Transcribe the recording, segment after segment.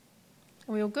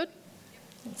Are we all good?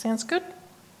 That sounds good.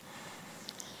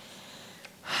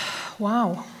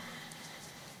 Wow.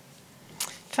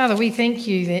 Father, we thank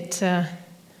you that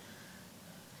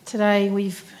today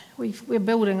we're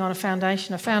building on a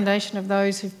foundation of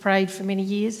those who've prayed for many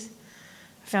years,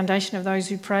 a foundation of those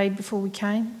who prayed before we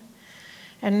came.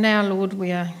 And now, Lord,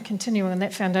 we are continuing on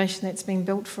that foundation that's been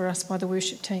built for us by the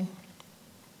worship team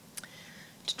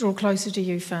to draw closer to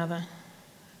you, Father.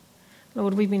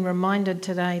 Lord, we've been reminded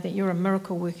today that you're a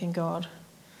miracle-working God.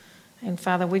 And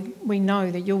Father, we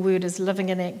know that your word is living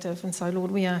and active. And so,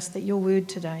 Lord, we ask that your word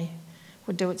today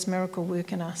would do its miracle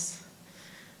work in us,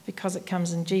 because it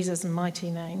comes in Jesus'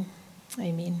 mighty name.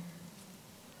 Amen.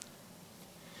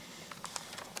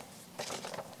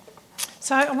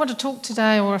 So I want to talk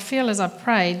today, or I feel as I've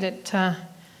prayed, that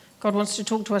God wants to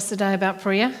talk to us today about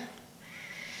prayer.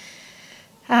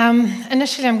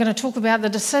 Initially, I'm going to talk about the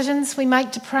decisions we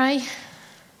make to pray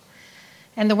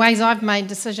and the ways I've made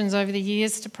decisions over the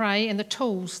years to pray and the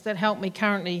tools that help me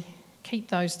currently keep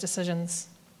those decisions.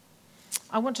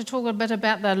 I want to talk a bit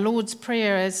about the Lord's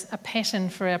Prayer as a pattern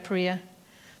for our prayer,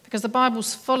 because the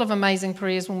Bible's full of amazing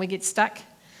prayers when we get stuck,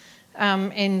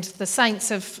 and the saints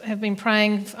have been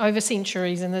praying over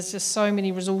centuries, and there's just so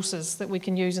many resources that we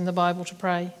can use in the Bible to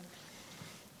pray.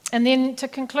 And then to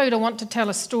conclude, I want to tell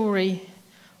a story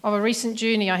of a recent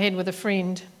journey I had with a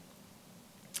friend.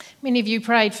 Many of you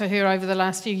prayed for her over the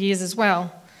last few years as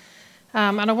well.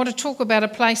 And I want to talk about a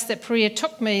place that prayer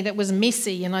took me that was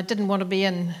messy and I didn't want to be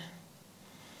in.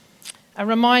 A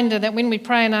reminder that when we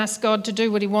pray and ask God to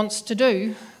do what he wants to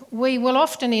do, we will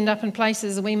often end up in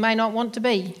places we may not want to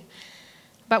be.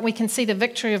 But we can see the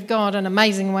victory of God in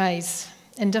amazing ways,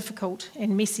 in difficult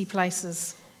and messy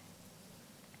places.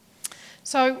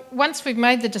 So once we've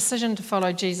made the decision to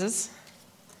follow Jesus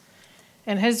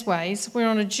and his ways, we're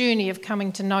on a journey of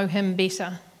coming to know him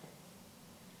better.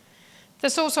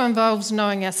 This also involves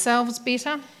knowing ourselves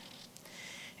better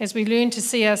as we learn to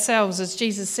see ourselves as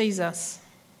Jesus sees us.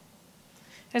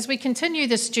 As we continue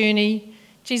this journey,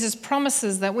 Jesus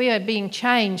promises that we are being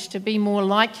changed to be more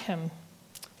like him,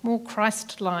 more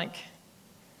Christ-like.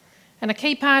 And a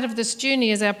key part of this journey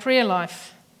is our prayer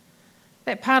life,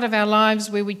 that part of our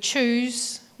lives where we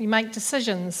choose, we make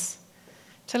decisions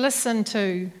to listen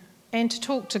to and to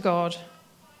talk to God.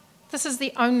 This is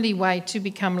the only way to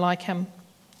become like him.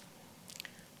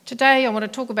 Today I want to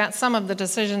talk about some of the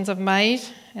decisions I've made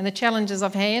and the challenges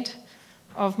I've had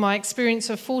of my experience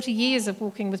of 40 years of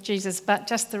walking with Jesus, but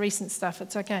just the recent stuff,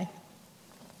 it's okay.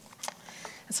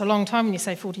 It's a long time when you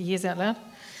say 40 years out loud.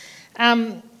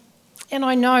 And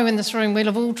I know in this room we'll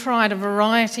have all tried a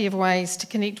variety of ways to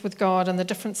connect with God in the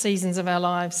different seasons of our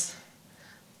lives.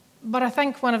 But I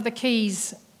think one of the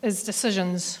keys is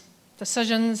decisions.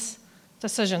 Decisions.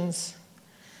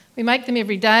 We make them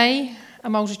every day,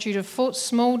 a multitude of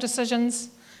small decisions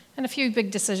and a few big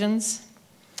decisions.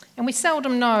 And we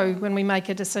seldom know when we make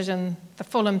a decision the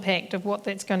full impact of what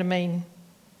that's going to mean.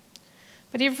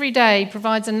 But every day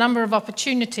provides a number of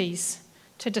opportunities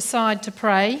to decide to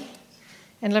pray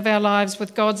and live our lives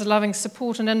with God's loving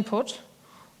support and input,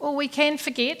 or we can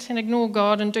forget and ignore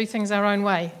God and do things our own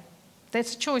way.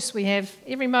 That's a choice we have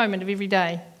every moment of every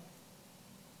day.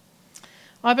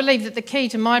 I believe that the key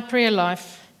to my prayer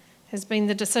life has been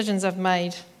the decisions I've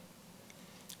made.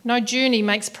 No journey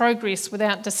makes progress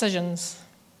without decisions.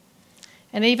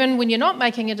 And even when you're not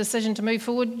making a decision to move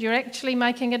forward, you're actually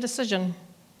making a decision.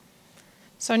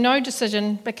 So no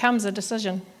decision becomes a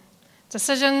decision.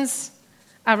 Decisions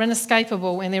are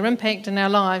inescapable and their impact in our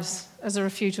lives is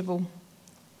irrefutable.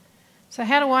 So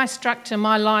how do I structure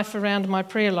my life around my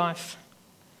prayer life?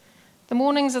 The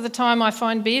mornings are the time I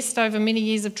find best over many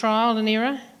years of trial and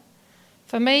error.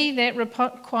 For me, that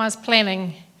requires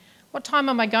planning. What time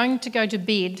am I going to go to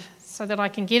bed so that I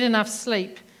can get enough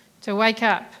sleep to wake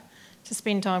up to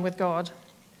spend time with God?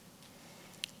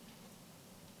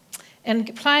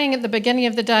 And praying at the beginning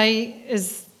of the day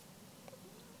is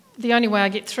the only way I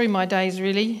get through my days,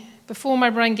 really. Before my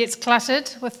brain gets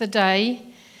cluttered with the day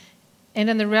and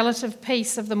in the relative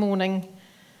peace of the morning,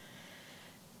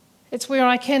 it's where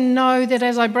I can know that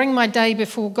as I bring my day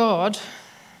before God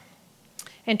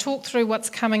and talk through what's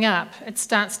coming up, it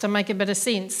starts to make a bit of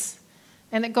sense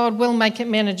and that God will make it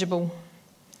manageable.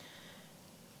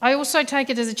 I also take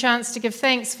it as a chance to give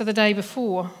thanks for the day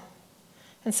before,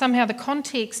 and somehow the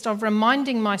context of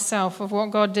reminding myself of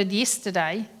what God did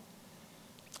yesterday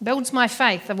builds my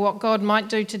faith of what God might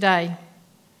do today.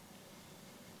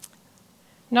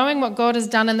 Knowing what God has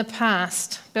done in the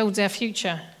past builds our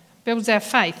future, builds our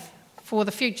faith for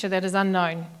the future that is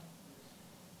unknown.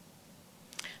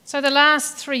 So the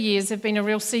last 3 years have been a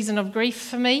real season of grief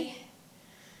for me.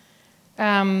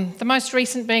 The most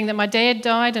recent being that my dad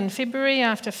died in February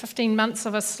after 15 months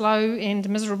of a slow and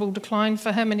miserable decline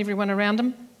for him and everyone around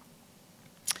him.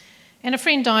 And a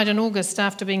friend died in August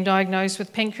after being diagnosed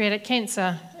with pancreatic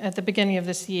cancer at the beginning of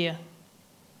this year.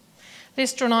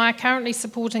 Lester and I are currently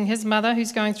supporting his mother,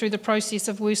 who's going through the process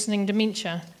of worsening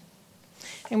dementia.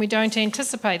 And we don't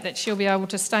anticipate that she'll be able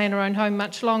to stay in her own home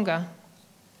much longer.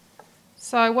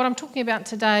 So what I'm talking about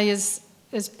today is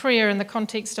prayer in the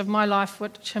context of my life,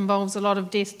 which involves a lot of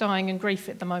death, dying and grief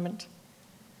at the moment.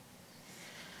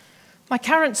 My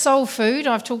current soul food,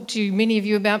 I've talked to many of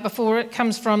you about before, it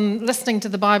comes from listening to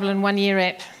the Bible in 1 Year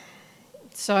app.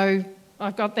 So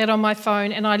I've got that on my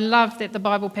phone, and I love that the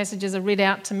Bible passages are read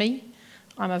out to me.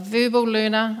 I'm a verbal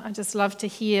learner. I just love to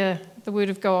hear the Word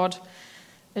of God.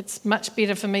 It's much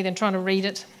better for me than trying to read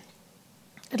it.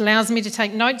 It allows me to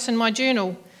take notes in my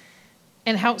journal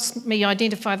and helps me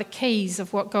identify the keys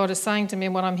of what God is saying to me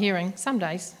and what I'm hearing. Some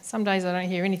days I don't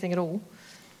hear anything at all.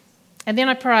 And then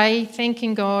I pray,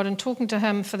 thanking God and talking to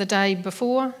Him for the day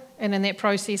before, and in that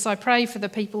process I pray for the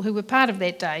people who were part of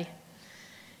that day.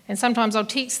 And sometimes I'll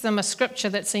text them a scripture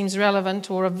that seems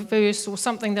relevant, or a verse, or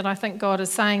something that I think God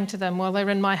is saying to them while they're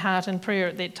in my heart in prayer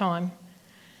at that time.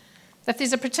 If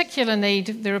there's a particular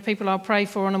need, there are people I'll pray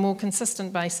for on a more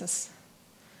consistent basis.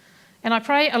 And I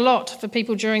pray a lot for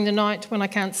people during the night when I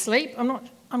can't sleep.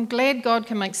 I'm glad God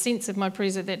can make sense of my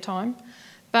prayers at that time,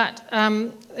 but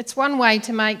it's one way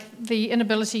to make the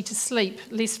inability to sleep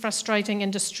less frustrating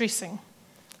and distressing.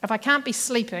 If I can't be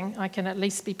sleeping, I can at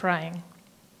least be praying.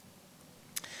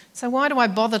 So why do I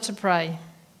bother to pray?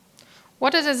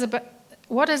 What is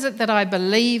it that I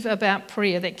believe about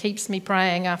prayer that keeps me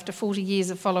praying after 40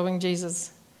 years of following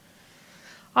Jesus?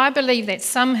 I believe that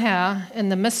somehow in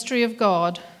the mystery of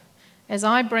God, as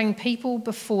I bring people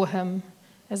before Him,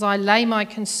 as I lay my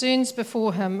concerns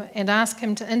before Him and ask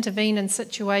Him to intervene in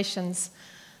situations,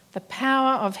 the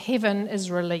power of heaven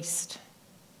is released.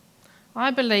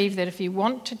 I believe that if you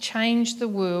want to change the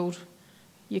world,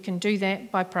 you can do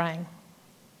that by praying.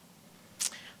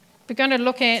 We're going to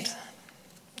look at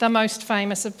the most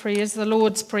famous of prayers, the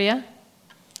Lord's Prayer.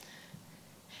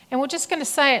 And we're just going to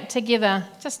say it together,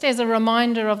 just as a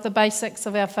reminder of the basics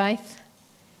of our faith.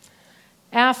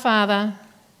 Our Father,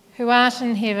 who art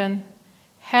in heaven,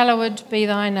 hallowed be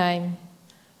thy name.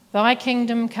 Thy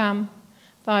kingdom come,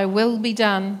 thy will be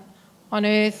done, on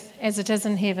earth as it is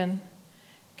in heaven.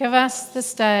 Give us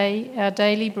this day our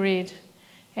daily bread,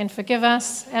 and forgive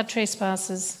us our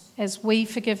trespasses, as we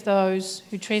forgive those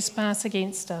who trespass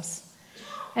against us.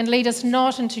 And lead us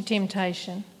not into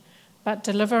temptation, but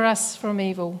deliver us from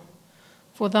evil.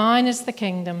 For thine is the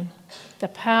kingdom, the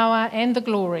power and the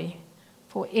glory,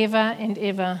 forever and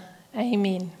ever.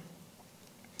 Amen.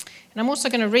 And I'm also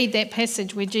going to read that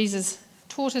passage where Jesus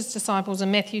taught his disciples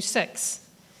in Matthew 6,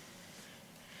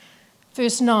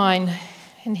 verse 9.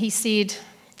 And he said,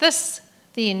 "This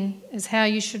then is how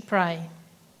you should pray.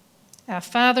 Our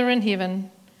Father in heaven,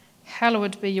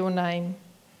 hallowed be your name.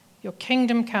 Your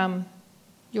kingdom come,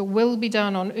 your will be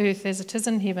done on earth as it is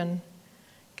in heaven.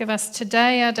 Give us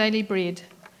today our daily bread.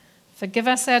 Forgive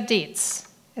us our debts,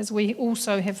 as we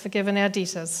also have forgiven our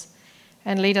debtors.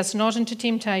 And lead us not into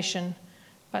temptation,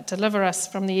 but deliver us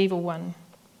from the evil one.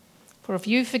 For if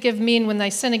you forgive men when they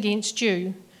sin against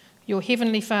you, your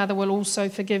heavenly Father will also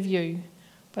forgive you.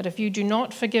 But if you do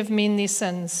not forgive men their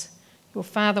sins, your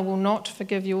Father will not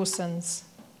forgive your sins."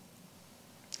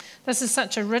 This is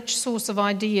such a rich source of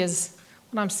ideas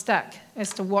when I'm stuck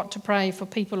as to what to pray for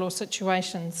people or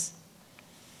situations.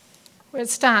 Where it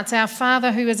starts, our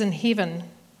Father who is in heaven.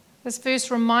 This verse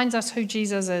reminds us who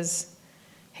Jesus is.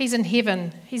 He's in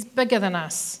heaven. He's bigger than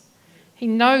us. He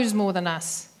knows more than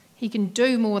us. He can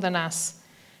do more than us.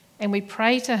 And we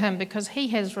pray to him because he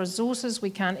has resources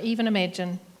we can't even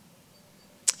imagine.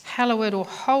 Hallowed or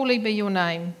holy be your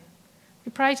name.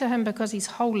 We pray to him because he's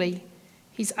holy,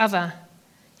 he's other,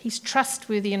 he's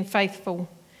trustworthy and faithful,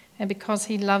 and because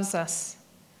he loves us.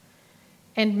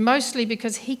 And mostly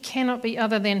because he cannot be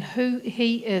other than who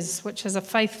he is, which is a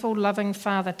faithful, loving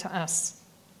Father to us.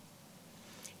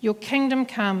 Your kingdom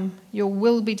come, your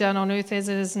will be done on earth as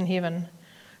it is in heaven.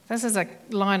 This is a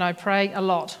line I pray a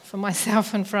lot for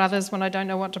myself and for others when I don't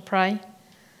know what to pray.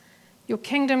 Your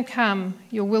kingdom come,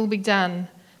 your will be done.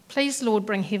 Please, Lord,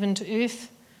 bring heaven to earth.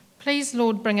 Please,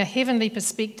 Lord, bring a heavenly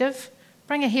perspective.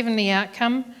 Bring a heavenly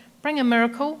outcome. Bring a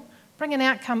miracle. Bring an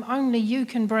outcome only you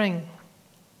can bring.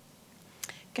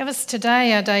 Give us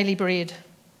today our daily bread.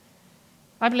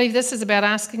 I believe this is about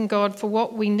asking God for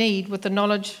what we need with the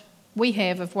knowledge we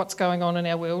have of what's going on in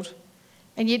our world.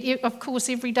 And yet, of course,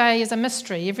 every day is a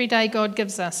mystery. Every day God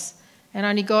gives us, and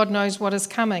only God knows what is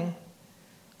coming.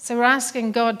 So we're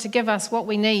asking God to give us what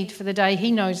we need for the day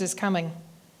he knows is coming,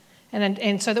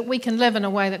 and so that we can live in a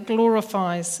way that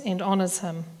glorifies and honours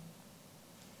him.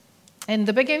 And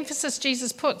the big emphasis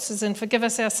Jesus puts is in forgive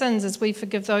us our sins as we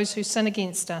forgive those who sin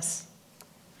against us,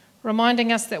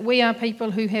 reminding us that we are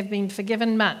people who have been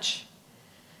forgiven much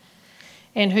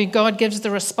and who God gives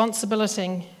the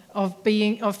responsibility of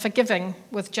forgiving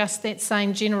with just that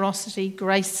same generosity,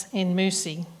 grace and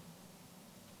mercy.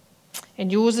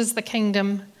 And yours is the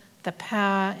kingdom, the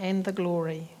power and the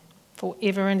glory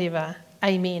forever and ever.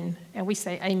 Amen. And we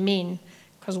say amen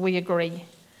because we agree.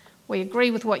 We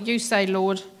agree with what you say,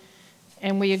 Lord,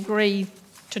 and we agree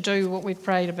to do what we've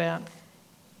prayed about.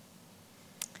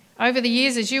 Over the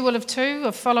years, as you will have too,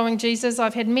 of following Jesus,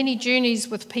 I've had many journeys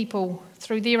with people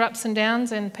through their ups and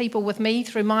downs and people with me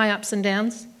through my ups and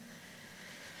downs.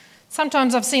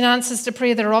 Sometimes I've seen answers to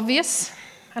prayer that are obvious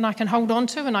and I can hold on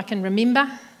to and I can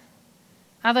remember.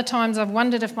 Other times I've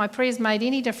wondered if my prayers made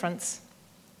any difference.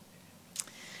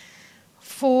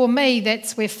 For me,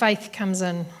 that's where faith comes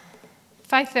in.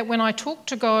 Faith that when I talk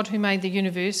to God who made the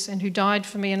universe and who died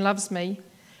for me and loves me,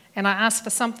 and I ask for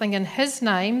something in his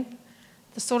name,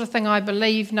 the sort of thing I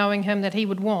believe knowing him that he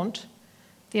would want,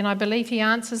 then I believe he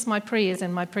answers my prayers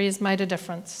and my prayers made a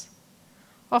difference.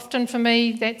 Often for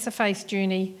me, that's a faith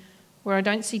journey where I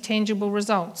don't see tangible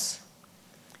results.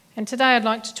 And today I'd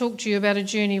like to talk to you about a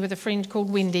journey with a friend called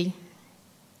Wendy.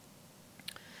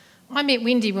 I met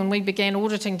Wendy when we began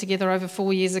auditing together over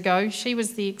 4 years ago. She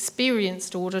was the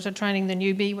experienced auditor training the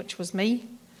newbie, which was me.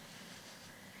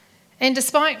 And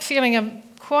despite feeling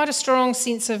quite a strong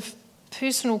sense of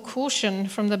personal caution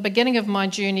from the beginning of my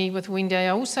journey with Wendy, I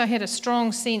also had a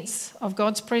strong sense of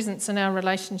God's presence in our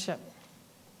relationship.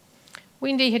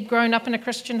 Wendy had grown up in a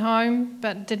Christian home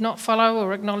but did not follow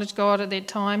or acknowledge God at that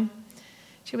time.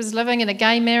 She was living in a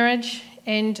gay marriage,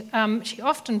 and she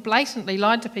often blatantly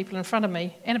lied to people in front of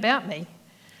me and about me,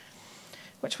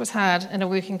 which was hard in a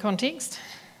working context.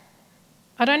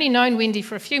 I'd only known Wendy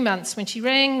for a few months when she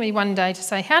rang me one day to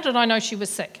say, how did I know she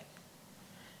was sick?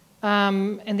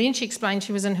 And then she explained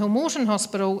she was in Hillmorton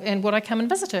Hospital and would I come and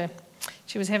visit her?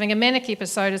 She was having a manic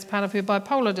episode as part of her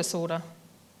bipolar disorder.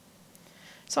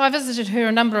 So I visited her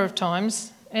a number of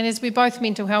times, and as we're both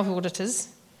mental health auditors,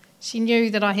 she knew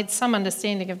that I had some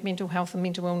understanding of mental health and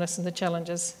mental illness and the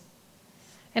challenges.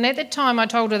 And at that time, I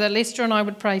told her that Lester and I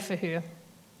would pray for her.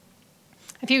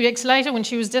 A few weeks later, when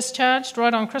she was discharged,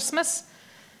 right on Christmas,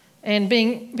 and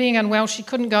being unwell, she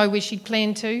couldn't go where she'd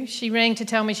planned to, she rang to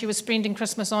tell me she was spending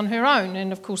Christmas on her own.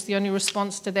 And of course, the only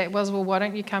response to that was, well, why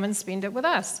don't you come and spend it with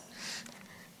us?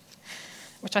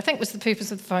 Which I think was the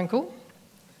purpose of the phone call.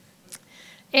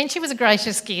 And she was a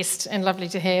gracious guest and lovely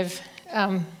to have.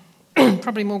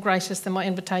 Probably more gracious than my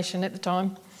invitation at the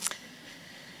time.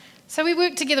 So we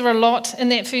worked together a lot in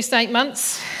that first 8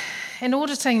 months. And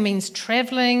auditing means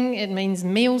travelling, it means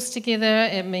meals together,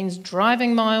 it means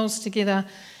driving miles together.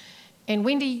 And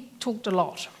Wendy talked a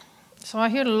lot. So I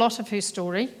heard a lot of her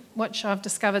story, which I've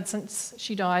discovered since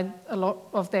she died, a lot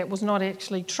of that was not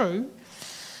actually true.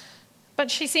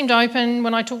 But she seemed open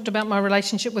when I talked about my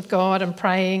relationship with God and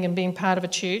praying and being part of a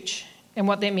church and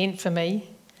what that meant for me.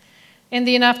 And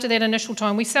then after that initial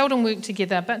time, we seldom worked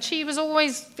together, but she was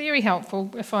always very helpful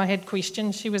if I had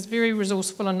questions. She was very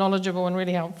resourceful and knowledgeable and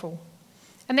really helpful.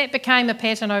 And that became a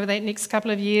pattern over that next couple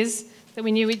of years that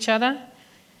we knew each other.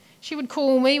 She would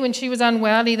call me when she was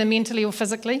unwell, either mentally or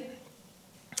physically.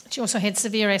 She also had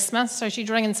severe asthma, so she'd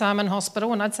ring in Simon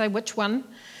Hospital, and I'd say, which one?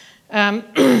 And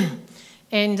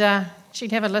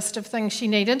she'd have a list of things she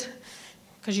needed,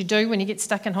 because you do when you get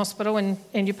stuck in hospital and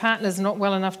your partner's not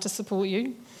well enough to support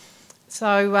you.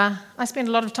 So I spent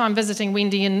a lot of time visiting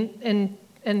Wendy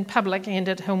in public and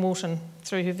at Hillmorton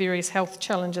through her various health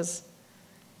challenges.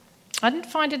 I didn't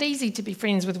find it easy to be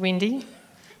friends with Wendy.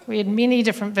 We had many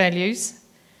different values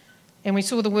and we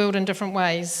saw the world in different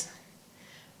ways.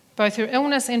 Both her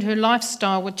illness and her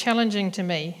lifestyle were challenging to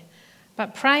me,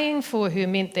 but praying for her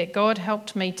meant that God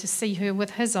helped me to see her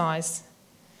with his eyes,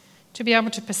 to be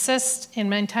able to persist and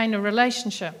maintain a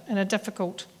relationship in a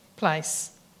difficult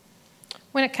place.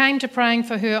 When it came to praying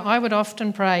for her, I would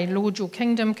often pray, Lord, your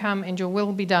kingdom come and your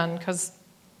will be done, because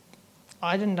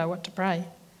I didn't know what to pray.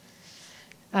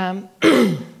 A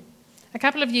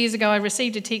couple of years ago, I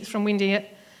received a text from Wendy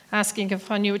asking if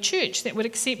I knew a church that would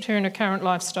accept her in her current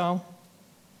lifestyle.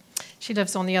 She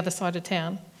lives on the other side of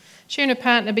town. She and her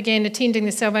partner began attending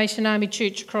the Salvation Army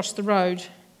Church across the road.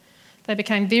 They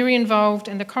became very involved,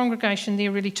 and the congregation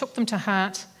there really took them to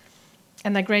heart,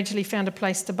 and they gradually found a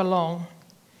place to belong.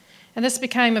 And this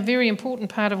became a very important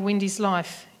part of Wendy's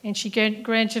life, and she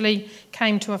gradually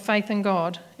came to a faith in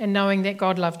God and knowing that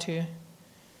God loved her.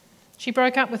 She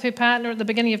broke up with her partner at the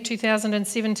beginning of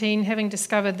 2017, having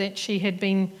discovered that she had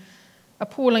been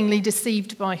appallingly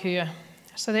deceived by her.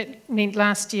 So that meant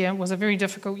last year was a very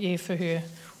difficult year for her.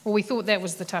 Well, we thought that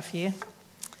was the tough year.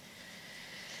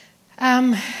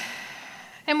 And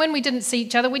when we didn't see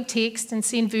each other, we'd text and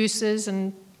send verses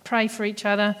and pray for each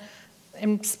other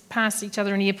and pass each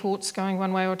other in airports going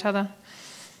one way or t'other.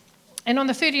 And on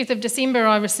the 30th of December,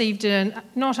 I received a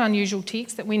not unusual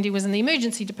text that Wendy was in the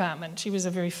emergency department. She was a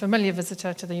very familiar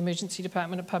visitor to the emergency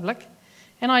department at Public.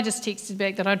 And I just texted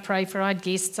back that I'd pray for her. I had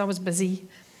guests, I was busy.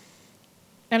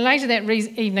 And later that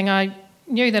evening, I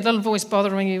knew that little voice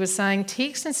bothering me was saying,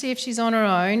 text and see if she's on her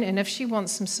own and if she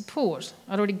wants some support.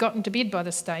 I'd already gotten to bed by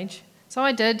this stage. So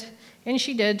I did, and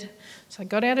she did. So I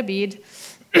got out of bed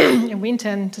and went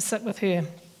in to sit with her.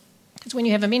 Because when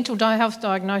you have a mental health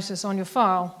diagnosis on your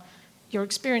file, your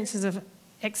experiences of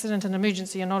accident and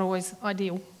emergency are not always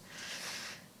ideal.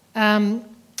 The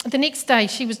next day,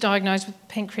 she was diagnosed with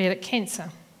pancreatic cancer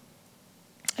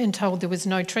and told there was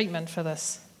no treatment for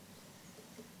this.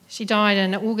 She died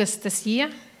in August this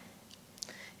year,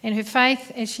 and her faith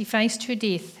as she faced her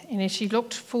death and as she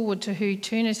looked forward to her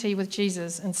eternity with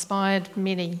Jesus inspired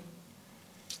many.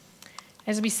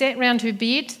 As we sat round her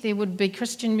bed, there would be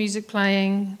Christian music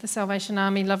playing, the Salvation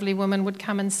Army lovely women would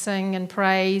come and sing and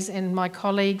praise, and my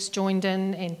colleagues joined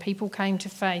in and people came to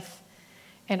faith.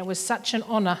 And it was such an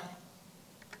honour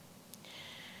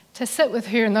to sit with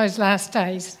her in those last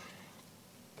days.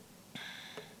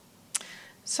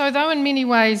 So though in many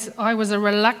ways I was a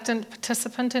reluctant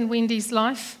participant in Wendy's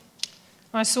life,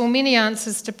 I saw many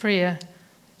answers to prayer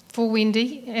for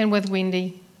Wendy and with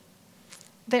Wendy.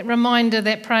 That reminder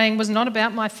that praying was not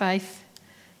about my faith,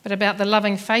 but about the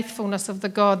loving faithfulness of the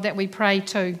God that we pray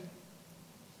to.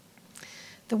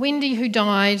 The Wendy who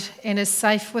died and is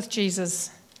safe with Jesus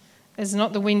is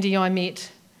not the Wendy I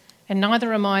met, and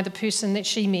neither am I the person that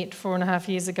she met 4.5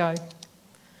 years ago.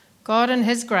 God in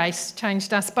his grace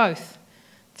changed us both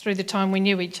through the time we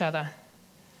knew each other.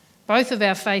 Both of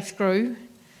our faith grew,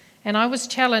 and I was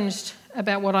challenged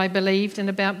about what I believed and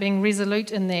about being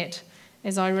resolute in that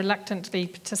as I reluctantly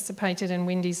participated in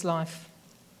Wendy's life.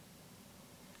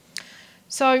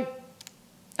 So,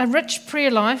 a rich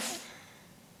prayer life,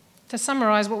 to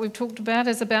summarise what we've talked about,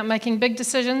 is about making big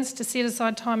decisions to set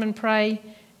aside time and pray,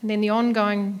 and then the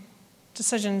ongoing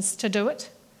decisions to do it.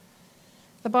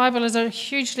 The Bible is a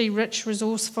hugely rich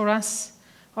resource for us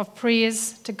of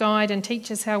prayers to guide and teach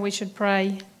us how we should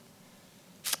pray.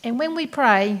 And when we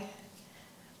pray,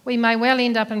 we may well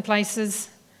end up in places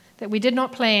that we did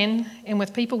not plan and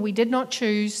with people we did not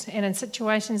choose and in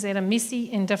situations that are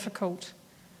messy and difficult.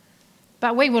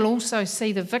 But we will also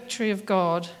see the victory of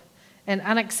God in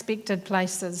unexpected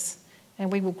places,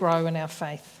 and we will grow in our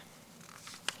faith.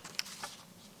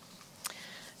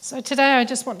 So today I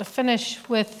just want to finish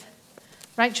with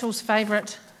Rachel's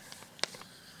favourite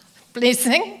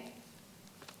blessing.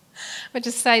 We'll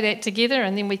just say that together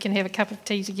and then we can have a cup of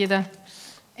tea together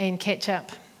and catch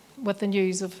up with the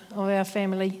news of our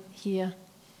family here.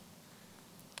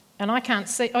 And I can't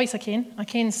see, oh yes I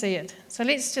can see it. So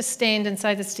let's just stand and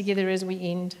say this together as we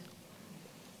end.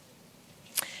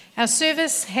 Our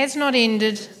service has not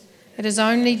ended, it has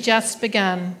only just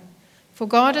begun. For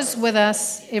God is with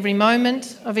us every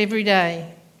moment of every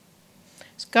day.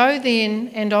 So go then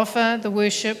and offer the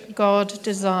worship God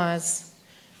desires,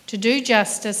 to do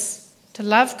justice, to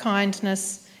love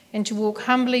kindness, and to walk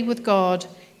humbly with God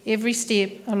every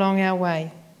step along our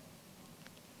way.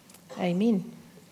 Amen.